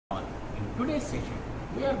today's session,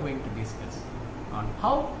 we are going to discuss on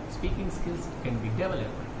how speaking skills can be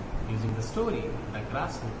developed using the story The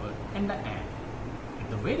Grasshopper and the Ant. At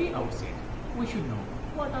the very outset, we should know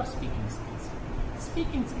what are speaking skills.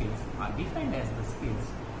 Speaking skills are defined as the skills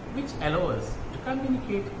which allow us to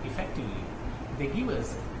communicate effectively. They give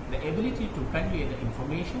us the ability to convey the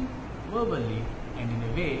information verbally and in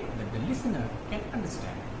a way that the listener can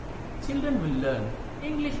understand. Children will learn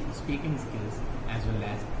English speaking skills as well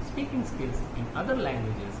as speaking skills in other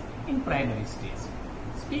languages in primary stage.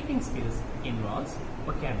 Speaking skills involves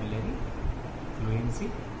vocabulary, fluency,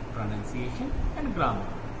 pronunciation and grammar.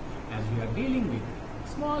 As we are dealing with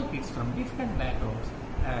small kids from different backgrounds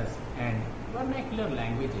and vernacular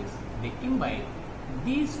languages, they imbibe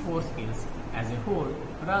these four skills as a whole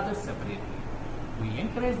rather separately. We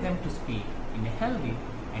encourage them to speak in a healthy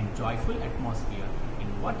and joyful atmosphere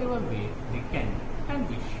in whatever way they can and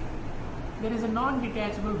wish. There is a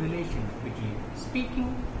non-detachable relation between speaking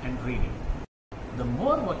and reading. The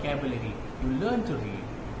more vocabulary you learn to read,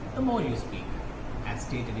 the more you speak. As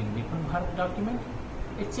stated in Nipun Bharat document,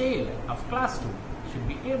 a child of class 2 should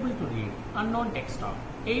be able to read unknown text of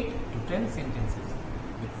 8 to 10 sentences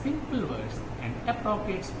with simple words and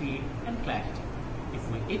appropriate speed and clarity.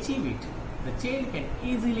 If we achieve it, the child can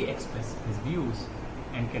easily express his views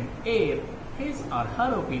and can air his or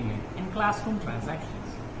her opinion in classroom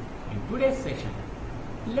transactions. In today's session,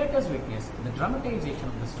 let us witness the dramatization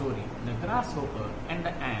of the story The Grasshopper and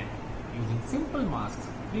the Ant using simple masks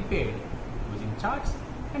prepared using charts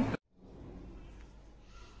and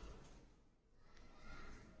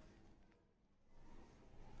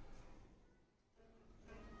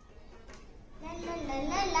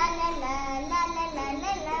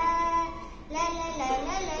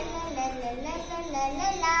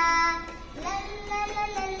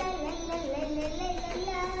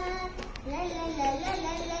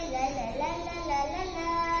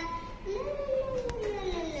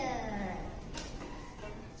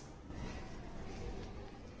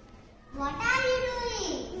What are you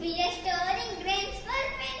doing? We are storing grains for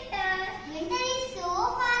winter. Winter is so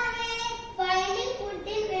far away. Finding food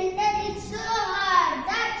in winter is so hard.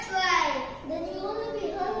 That's why. Then you will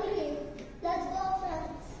be hungry. Let's go,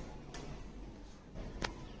 friends.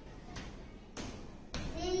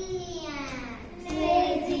 Silly ant.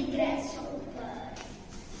 Lazy grasshopper.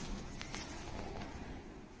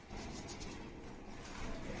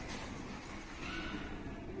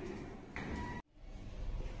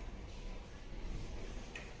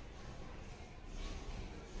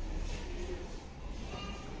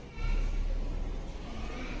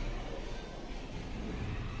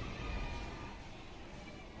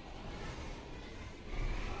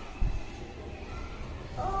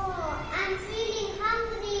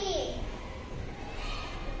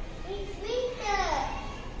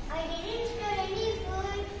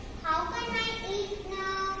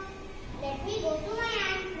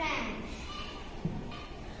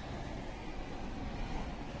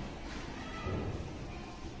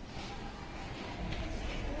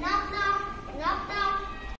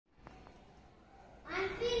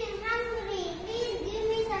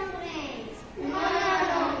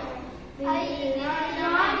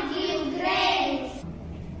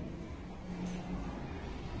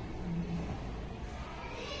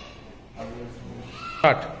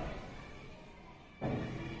 start.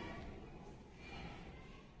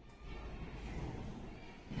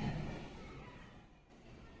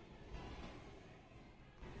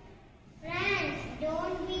 Friends,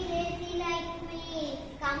 don't be lazy like me.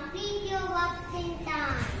 Complete your works in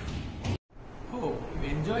time. Hope you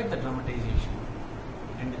enjoyed the dramatization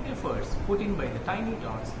and the efforts put in by the tiny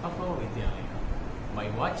tots of our Vidyalaya. By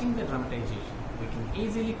watching the dramatization, we can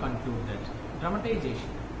easily conclude that dramatization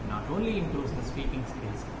not only improves the speaking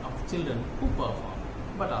skills of children who perform,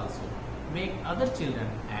 but also make other children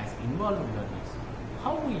as involved learners.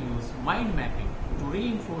 How we use mind mapping to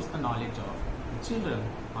reinforce the knowledge of the children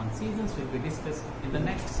on seasons will be discussed in the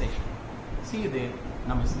next session. See you there.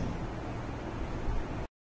 Namaste.